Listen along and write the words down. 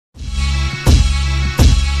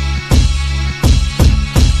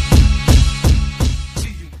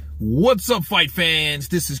What's up, fight fans?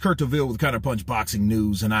 This is Counterpunch with Counterpunch Boxing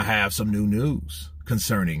News, and I have some new news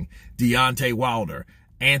concerning Deontay Wilder,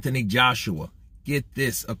 Anthony Joshua. Get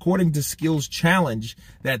this, according to Skills Challenge,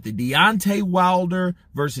 that the Deontay Wilder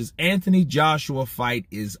versus Anthony Joshua fight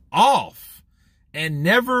is off and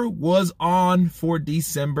never was on for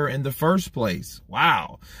December in the first place.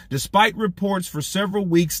 Wow. Despite reports for several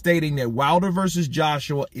weeks stating that Wilder versus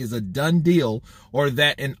Joshua is a done deal or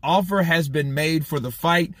that an offer has been made for the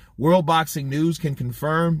fight, World Boxing News can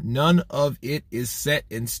confirm none of it is set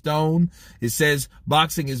in stone. It says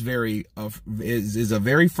boxing is a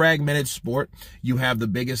very fragmented sport. You have the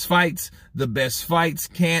biggest fights. The best fights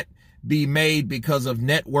can't be made because of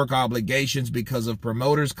network obligations, because of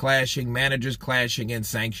promoters clashing, managers clashing, and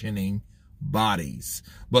sanctioning bodies.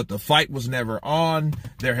 But the fight was never on.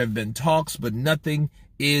 There have been talks, but nothing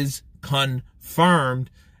is confirmed.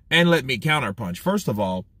 And let me counterpunch. First of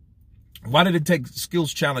all, why did it take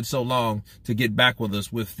Skills Challenge so long to get back with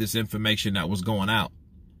us with this information that was going out?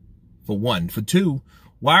 For one. For two,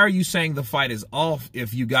 why are you saying the fight is off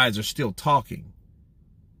if you guys are still talking?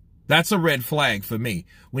 That's a red flag for me.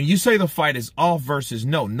 When you say the fight is off versus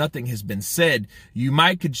no, nothing has been said, you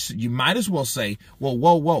might as well say, well,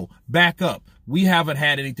 whoa, back up. We haven't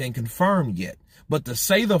had anything confirmed yet. But to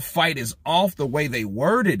say the fight is off the way they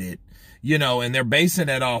worded it, you know, and they're basing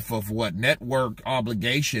it off of what, network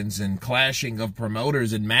obligations and clashing of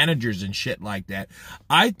promoters and managers and shit like that.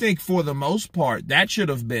 I think for the most part, that should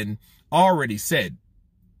have been already said.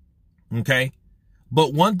 Okay?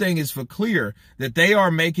 But one thing is for clear, that they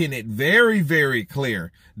are making it very, very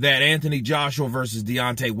clear that Anthony Joshua versus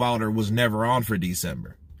Deontay Wilder was never on for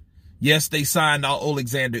December. Yes, they signed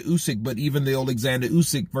Alexander Usyk, but even the Alexander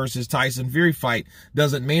Usyk versus Tyson Fury fight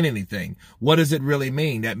doesn't mean anything. What does it really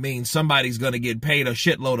mean? That means somebody's going to get paid a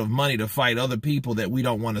shitload of money to fight other people that we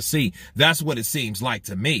don't want to see. That's what it seems like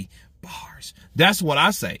to me. Bars. That's what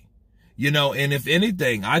I say. You know, and if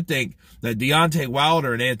anything, I think that Deontay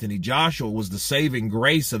Wilder and Anthony Joshua was the saving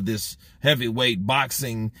grace of this heavyweight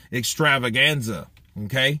boxing extravaganza,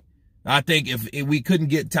 okay? I think if we couldn't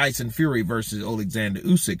get Tyson Fury versus Alexander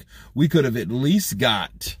Usyk, we could have at least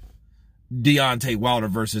got Deontay Wilder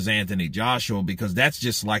versus Anthony Joshua, because that's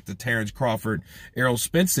just like the Terrence Crawford, Errol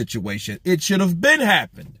Spence situation. It should have been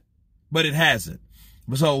happened, but it hasn't.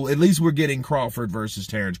 So at least we're getting Crawford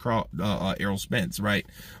versus Errol Spence, right?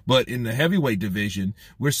 But in the heavyweight division,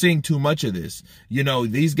 we're seeing too much of this. You know,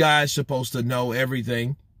 these guys supposed to know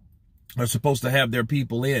everything. Are supposed to have their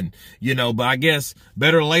people in, you know, but I guess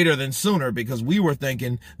better later than sooner, because we were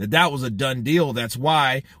thinking that that was a done deal. That's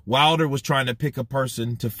why Wilder was trying to pick a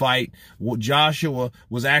person to fight. Joshua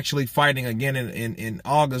was actually fighting again in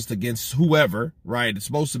August against whoever, right? It's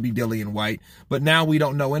supposed to be Dillian White, but now we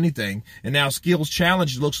don't know anything. And now Skills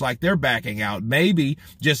Challenge looks like they're backing out. Maybe,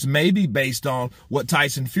 just maybe, based on what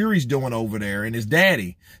Tyson Fury's doing over there and his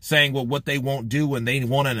daddy saying, well, what they won't do, and they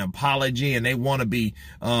want an apology, and they want to be,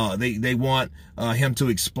 they want him to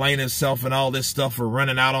explain himself and all this stuff for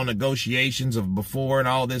running out on negotiations of before and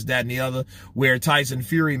all this, that, and the other, where Tyson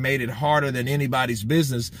Fury made it harder than anybody's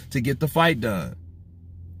business to get the fight done.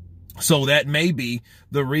 So that may be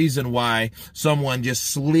the reason why someone just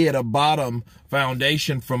slid a bottom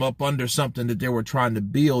foundation from up under something that they were trying to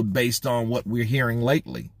build based on what we're hearing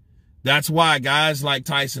lately. That's why guys like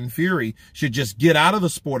Tyson Fury should just get out of the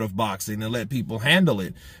sport of boxing and let people handle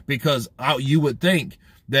it, because you would think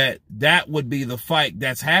that that would be the fight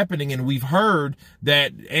that's happening. And we've heard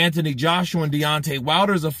that Anthony Joshua and Deontay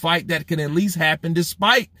Wilder is a fight that can at least happen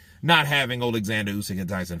despite not having Alexander Usyk and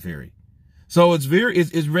Tyson Fury. So it's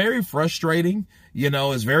very frustrating, you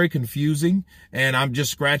know, it's very confusing, and I'm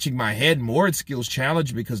just scratching my head more at Skills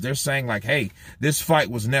Challenge, because they're saying like, hey, this fight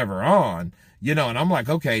was never on, you know, and I'm like,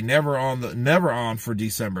 okay, never on for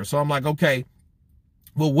December. So I'm like, okay,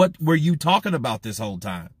 well, what were you talking about this whole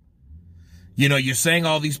time? You know, you're saying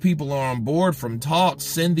all these people are on board from talks,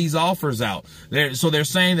 send these offers out. So they're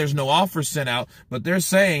saying there's no offers sent out, but they're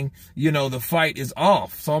saying, you know, the fight is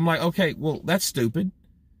off. So I'm like, okay, well, that's stupid.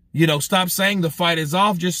 You know, stop saying the fight is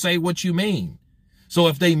off. Just say what you mean. So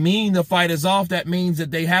if they mean the fight is off, that means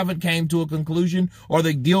that they haven't came to a conclusion, or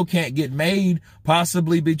the deal can't get made,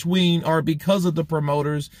 possibly between or because of the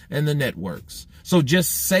promoters and the networks. So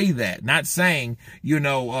just say that, not saying, you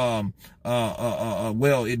know,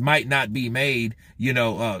 well, it might not be made, you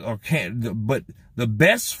know, or can't, but the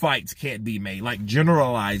best fights can't be made, like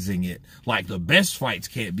generalizing it, like the best fights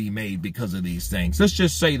can't be made because of these things. Let's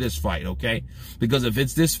just say this fight, okay? Because if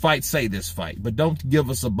it's this fight, say this fight, but don't give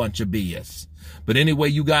us a bunch of BS. But anyway,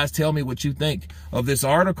 you guys tell me what you think of this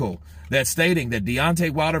article that's stating that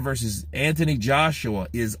Deontay Wilder versus Anthony Joshua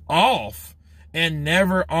is off and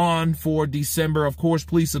never on for December. Of course,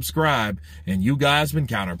 please subscribe. And you guys been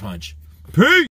Counterpunch. Peace!